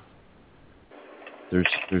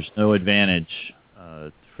there's no advantage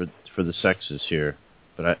for the sexes here,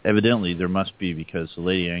 but evidently there must be because the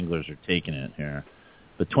lady anglers are taking it here.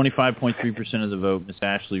 But 25.3% of the vote, Miss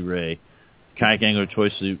Ashley Ray, Kayak Angler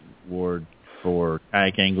Choice Award for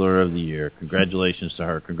Kayak Angler of the Year. Congratulations to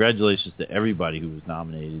her. Congratulations to everybody who was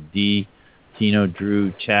nominated. Dee, Tino,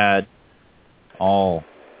 Drew, Chad, all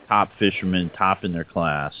top fishermen, top in their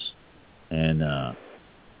class. And,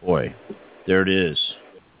 boy, there it is.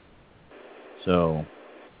 So,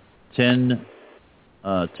 10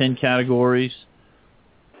 categories,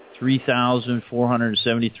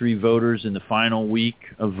 3,473 voters in the final week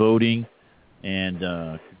of voting. And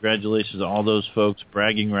congratulations to all those folks.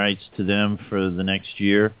 Bragging rights to them for the next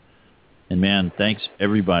year. And, man, thanks,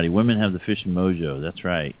 everybody. Women have the fishing mojo. That's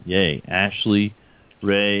right. Yay. Ashley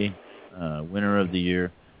Ray, winner of the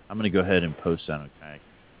year. I'm going to go ahead and post that on Kayak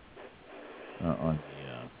on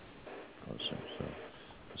the poster. So,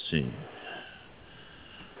 let's see.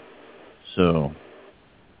 So,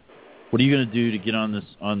 what are you going to do to get on this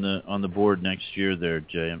on the board next year there,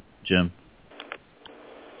 Jim?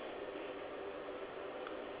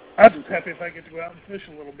 I'm just happy if I get to go out and fish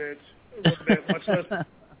a little bit, much less.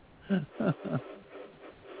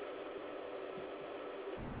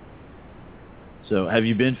 So, have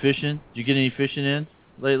you been fishing? Did you get any fishing in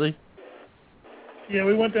lately? Yeah,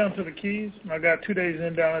 we went down to the Keys, and I got 2 days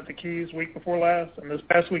in down at the Keys week before last, and this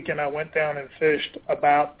past weekend I went down and fished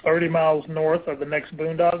about 30 miles north of the next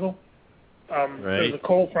boondoggle. Right. There's a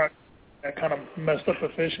cold front that kind of messed up the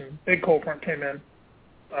fishing. Big cold front came in.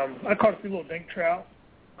 I caught a few little dink trout,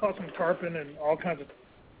 caught some tarpon and all kinds of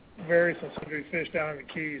various and sundry fish down in the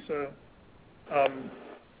Keys. So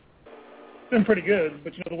it's been pretty good,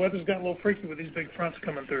 but the weather's gotten a little freaky with these big fronts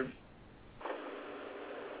coming through.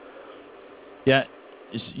 Yeah,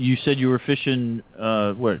 you said you were fishing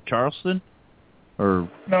where, Charleston or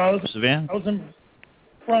Savannah? I was in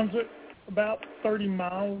Brunswick, about 30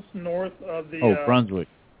 miles north of the. Brunswick.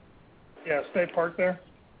 Yeah, state park there.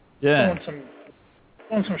 Yeah.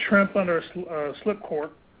 Throwing some shrimp under a slip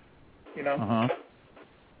cork,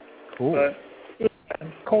 Cool. But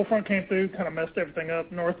cold front came through, kind of messed everything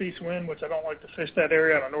up. Northeast wind, which I don't like to fish that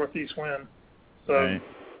area on a northeast wind. So, right.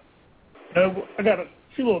 I got a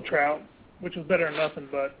few little trout, which was better than nothing,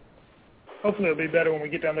 but hopefully it'll be better when we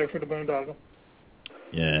get down there for the boondoggle.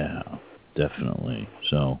 Yeah, definitely.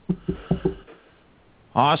 So,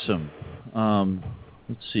 awesome.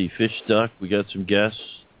 Let's see, Fish Duck, we got some guests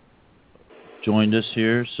joined us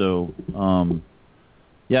here. So,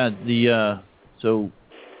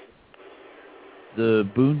 the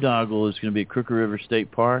boondoggle is going to be at Crooked River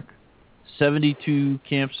State Park. 72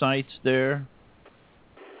 campsites there.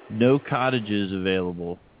 No cottages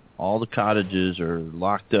available. All the cottages are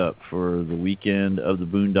locked up for the weekend of the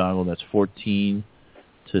boondoggle. That's 14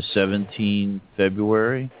 to 17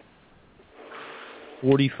 February.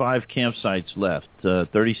 45 campsites left.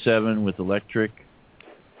 37 with electric.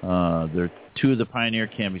 There are 2 of the Pioneer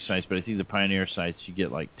camping sites, but I think the Pioneer sites you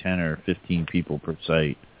get like 10 or 15 people per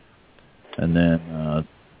site. And then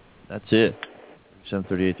that's it.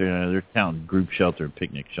 738, 39. They're counting group shelter and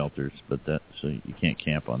picnic shelters, so you can't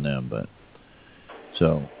camp on them. But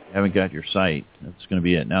so haven't got your site. That's going to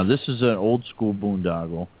be it. Now this is an old school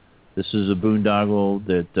boondoggle. This is a boondoggle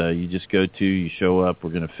that you just go to. You show up.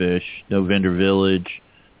 We're going to fish. No vendor village.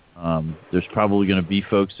 There's probably going to be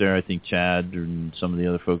folks there. I think Chad and some of the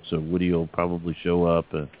other folks, Woody will probably show up.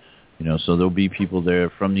 So there'll be people there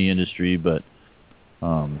from the industry, but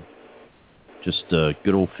just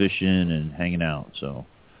good old fishing and hanging out. So,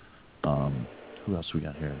 who else we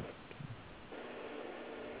got here?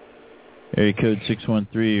 Area code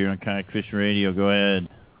 613. You're on Kayak Fishing Radio. Go ahead.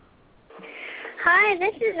 Hi,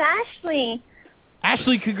 this is Ashley.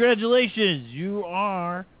 Ashley, congratulations! You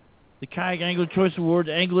are the Kayak Angler Choice Awards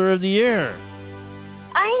Angler of the Year.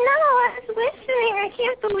 I know. I was listening. I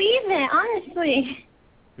can't believe it. Honestly.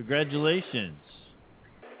 Congratulations!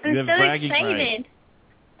 I'm so excited. Rights.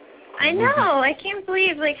 I know. I can't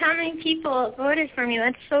believe how many people voted for me.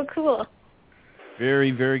 That's so cool. Very,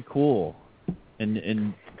 very cool.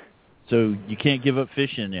 And so you can't give up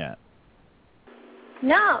fishing yet?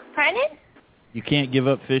 No. Pardon? You can't give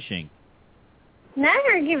up fishing.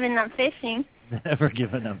 Never given up fishing. Never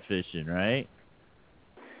given up fishing, right?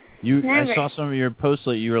 Never. I saw some of your posts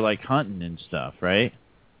lately. You were hunting and stuff, right?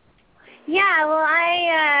 Yeah. Well,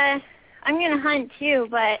 I'm gonna hunt too,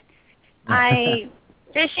 but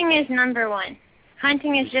fishing is number one.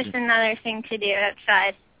 Hunting is just another thing to do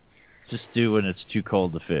outside. Just do when it's too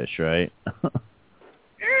cold to fish, right?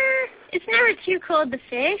 It's never too cold to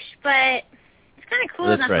fish, but it's kind of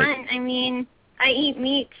cool to hunt. I mean, I eat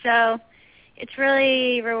meat, so it's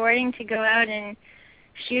really rewarding to go out and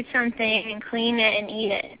shoot something and clean it and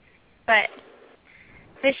eat it. But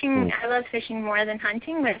fishing, I love fishing more than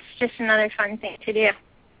hunting, but it's just another fun thing to do.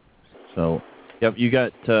 So, yep, you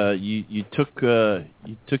got you took the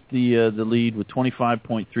lead with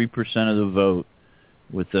 25.3% of the vote,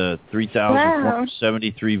 with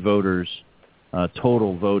 3,473 voters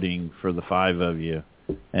total voting for the 5 of you.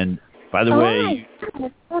 And by the way,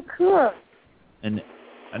 that's so cool. And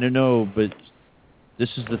I don't know, but this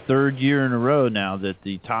is the 3rd year in a row now that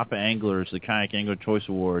the top anglers, the Kayak Angler Choice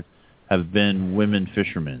Award, have been women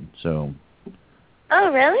fishermen. So.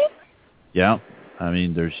 Oh, really? Yeah. I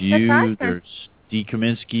mean, there's you, awesome. There's Dee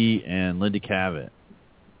Kaminsky, and Linda Cavett.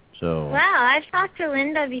 So. Wow, I've talked to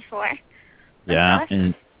Linda before. That's awesome.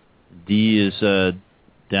 And Dee is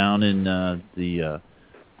down in the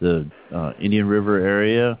Indian River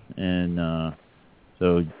area, and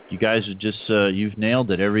so you guys are just, you've nailed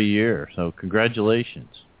it every year. So congratulations.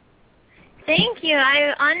 Thank you.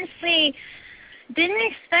 I honestly didn't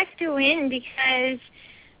expect to win because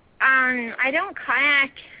I don't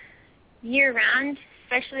kayak year-round,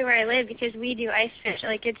 especially where I live, because we do ice fish.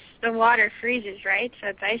 Like, the water freezes, right? So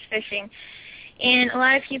it's ice fishing. And a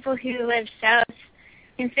lot of people who live south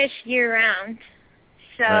can fish year-round.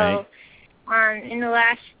 So in the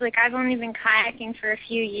last, I've only been kayaking for a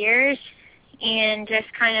few years, and just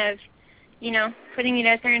kind of, putting it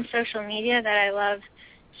out there in social media that I love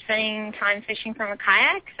spending time fishing from a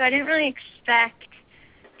kayak. So I didn't really expect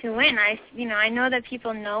to win. I know that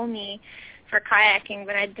people know me for kayaking,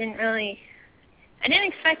 but I didn't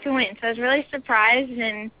expect to win. So I was really surprised,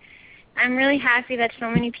 and I'm really happy that so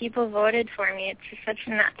many people voted for me. It's just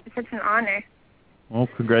such an honor. Well,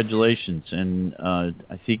 congratulations, and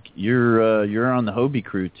I think you're on the Hobie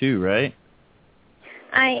crew too, right?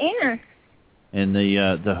 I am. And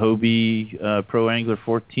the Hobie Pro Angler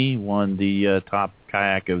 14 won the top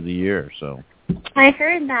kayak of the year. So I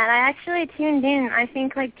heard that. I actually tuned in. I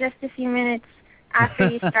think just a few minutes after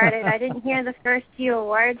you started. I didn't hear the first few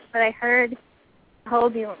awards, but I heard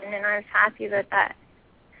Hobie win, and I was happy about that.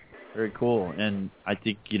 Very cool. And I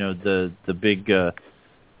think the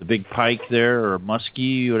big pike there, or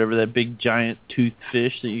muskie, whatever, that big giant toothed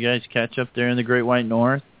fish that you guys catch up there in the Great White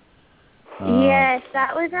North. Yes,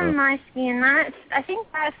 that was a muskie, and I think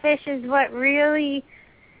that fish is what really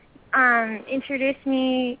introduced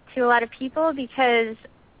me to a lot of people, because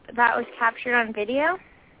that was captured on video.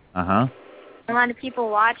 Uh-huh. A lot of people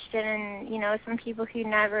watched it, and, some people who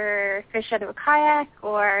never fished out of a kayak,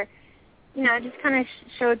 or, just kind of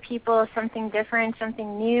showed people something different,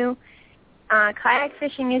 something new. Kayak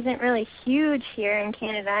fishing isn't really huge here in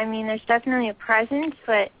Canada. I mean, there's definitely a presence,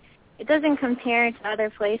 but it doesn't compare to other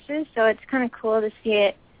places, so it's kind of cool to see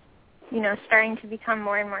it, starting to become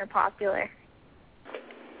more and more popular.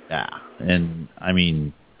 Yeah, and I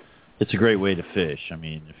mean, it's a great way to fish. I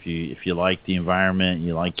mean, if you like the environment,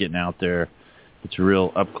 you like getting out there, it's a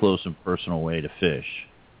real up close and personal way to fish.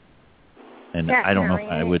 And definitely. I don't know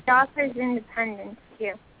if I would. It offers independence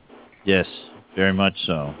too. Yes, very much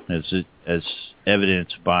so. As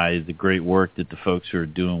evidenced by the great work that the folks who are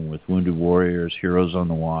doing with Wounded Warriors, Heroes on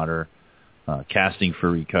the Water, Casting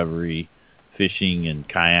for Recovery, fishing and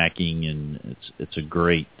kayaking, and it's a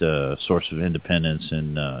great source of independence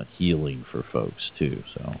and healing for folks too.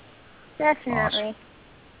 So definitely.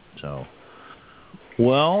 Awesome. So,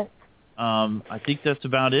 well, I think that's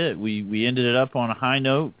about it. We ended it up on a high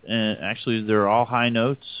note, and actually they're all high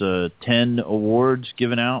notes. 10 awards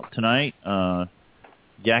given out tonight.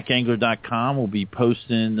 yakangler.com will be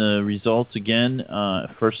posting the results again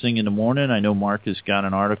first thing in the morning. I know Mark has got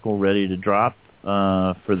an article ready to drop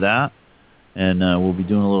for that. And we'll be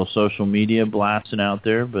doing a little social media blasting out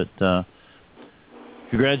there. But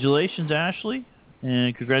congratulations, Ashley,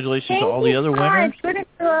 and congratulations to all the other winners. Thank you. It's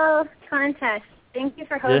a cool contest. Thank you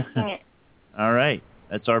for hosting it. All right,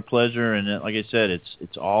 that's our pleasure. And like I said,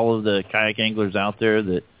 it's all of the kayak anglers out there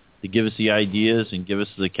that give us the ideas and give us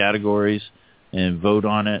the categories and vote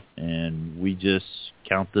on it, and we just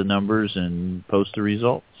count the numbers and post the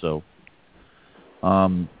results. So.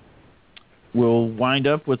 We'll wind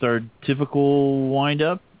up with our typical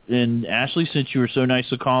wind-up. And, Ashley, since you were so nice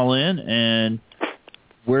to call in, and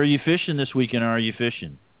where are you fishing this weekend, or are you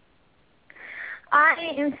fishing?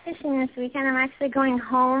 I am fishing this weekend. I'm actually going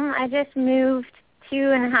home. I just moved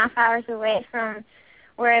 2.5 hours away from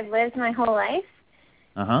where I've lived my whole life.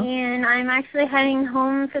 Uh-huh. And I'm actually heading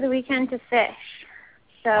home for the weekend to fish.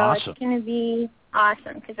 So awesome. It's going to be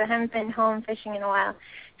awesome, because I haven't been home fishing in a while.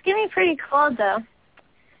 It's going to be pretty cold, though,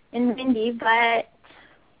 and windy, but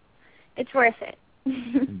it's worth it.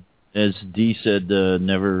 As Dee said,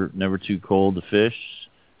 never too cold to fish.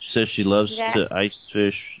 She says she loves to ice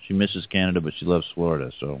fish. She misses Canada, but she loves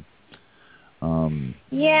Florida. So,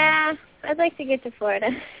 yeah, I'd like to get to Florida.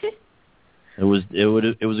 It was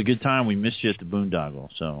a good time. We missed you at the boondoggle.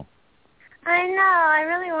 So. I know. I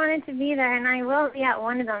really wanted to be there, and I will be at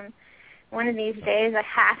one of them one of these days. I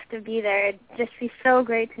have to be there. It'd just be so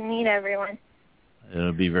great to meet everyone.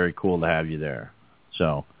 It'll be very cool to have you there.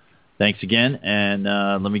 So, thanks again, and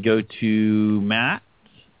let me go to Matt.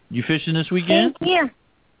 You fishing this weekend? Thank you.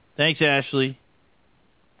 Thanks, Ashley.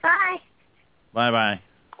 Bye. Bye-bye.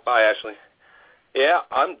 Bye, Ashley. Yeah,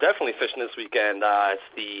 I'm definitely fishing this weekend. It's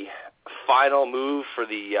the final move for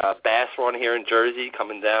the bass run here in Jersey,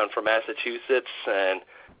 coming down from Massachusetts and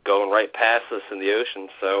going right past us in the ocean.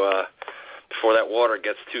 So before that water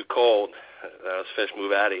gets too cold, those fish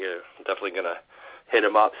move out of here. I'm definitely going to hit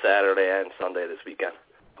them up Saturday and Sunday this weekend.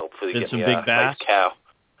 Hopefully get me a nice cow.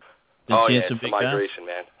 Oh, yeah, it's the migration,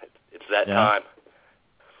 man. It's that time.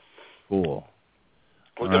 Cool.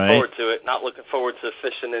 Looking forward to it. Not looking forward to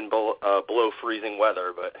fishing in below freezing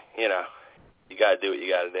weather, but, you know, you got to do what you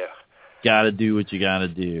got to do. Got to do what you got to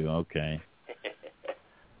do. Okay.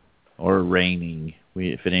 or raining.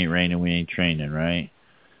 If it ain't raining, we ain't training, right?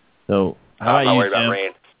 So how I'm about not you, worried Jim? about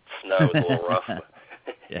rain. Snow is a little rough.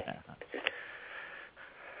 Yeah.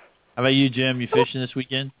 How about you, Jim? You fishing this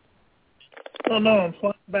weekend? Oh, no, I'm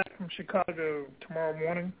flying back from Chicago tomorrow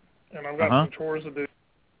morning, and I've got some chores to do.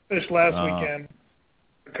 Fished last weekend on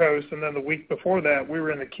the coast, and then the week before that, we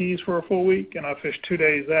were in the Keys for a full week, and I fished 2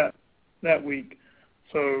 days that week.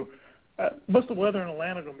 So what's the weather in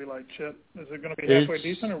Atlanta going to be like, Chip? Is it going to be halfway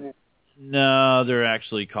decent? Or? No, they're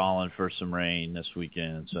actually calling for some rain this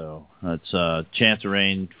weekend, so it's a chance of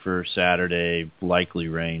rain for Saturday, likely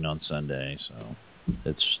rain on Sunday, so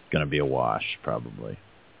it's going to be a wash probably.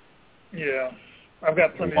 Yeah, I've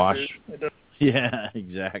got plenty wash. of food. Yeah,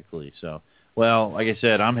 exactly. So, well, like I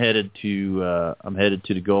said, I'm headed to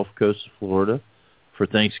the Gulf Coast of Florida for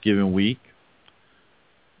Thanksgiving week,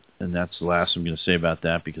 and that's the last I'm going to say about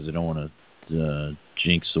that because I don't want to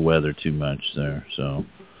jinx the weather too much there. So,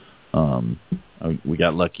 we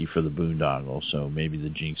got lucky for the boondoggle, so maybe the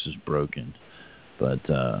jinx is broken, but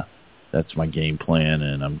that's my game plan,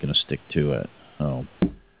 and I'm going to stick to it. So.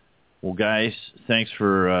 Well, guys, thanks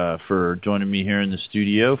for joining me here in the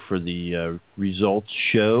studio for the results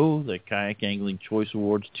show, the Kayak Angling Choice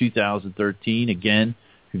Awards 2013. Again,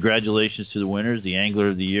 congratulations to the winners, the Angler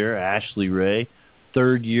of the Year, Ashley Ray,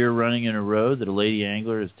 third year running in a row that a lady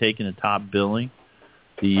angler has taken the top billing.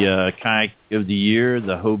 The Kayak of the Year,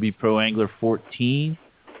 the Hobie Pro Angler 14,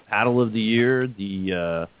 Paddle of the Year,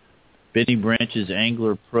 the Benny Branches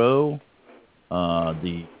Angler Pro,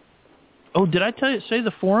 did I say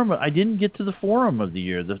the forum? I didn't get to the forum of the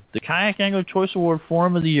year. The Kayak Angler Choice Award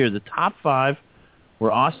Forum of the Year. The top 5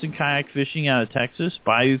 were Austin Kayak Fishing out of Texas,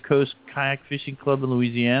 Bayou Coast Kayak Fishing Club in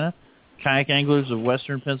Louisiana, Kayak Anglers of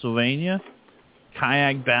Western Pennsylvania,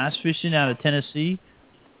 Kayak Bass Fishing out of Tennessee,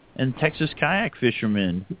 and Texas Kayak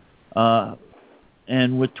Fishermen.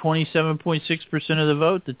 And with 27.6% of the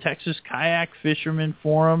vote, the Texas Kayak Fishermen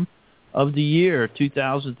Forum of the Year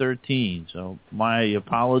 2013. So my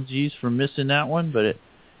apologies for missing that one, but it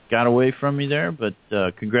got away from me there. But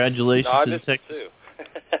congratulations to the Texas. Too.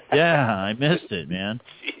 Yeah, I missed it, man.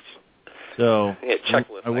 Jeez. So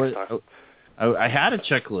checklist next time. I had a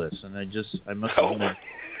checklist, and I must have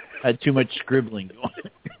had too much scribbling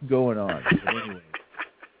going on. But anyway,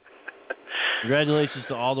 congratulations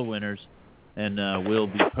to all the winners. And we'll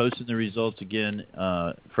be posting the results again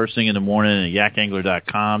first thing in the morning at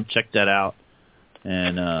yakangler.com. Check that out.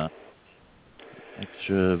 And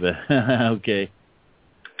okay.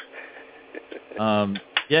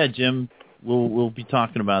 Yeah, Jim, we'll be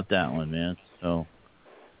talking about that one, man. So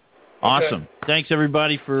awesome. Okay. Thanks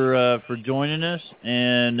everybody for joining us,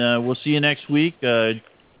 and we'll see you next week.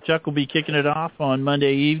 Chuck will be kicking it off on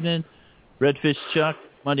Monday evening. Redfish Chuck,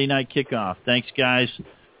 Monday night kickoff. Thanks, guys.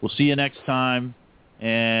 We'll see you next time.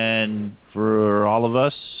 And for all of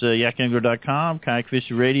us, yakangler.com,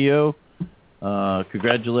 KayakFishingRadio,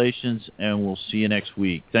 congratulations, and we'll see you next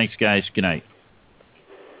week. Thanks, guys. Good night.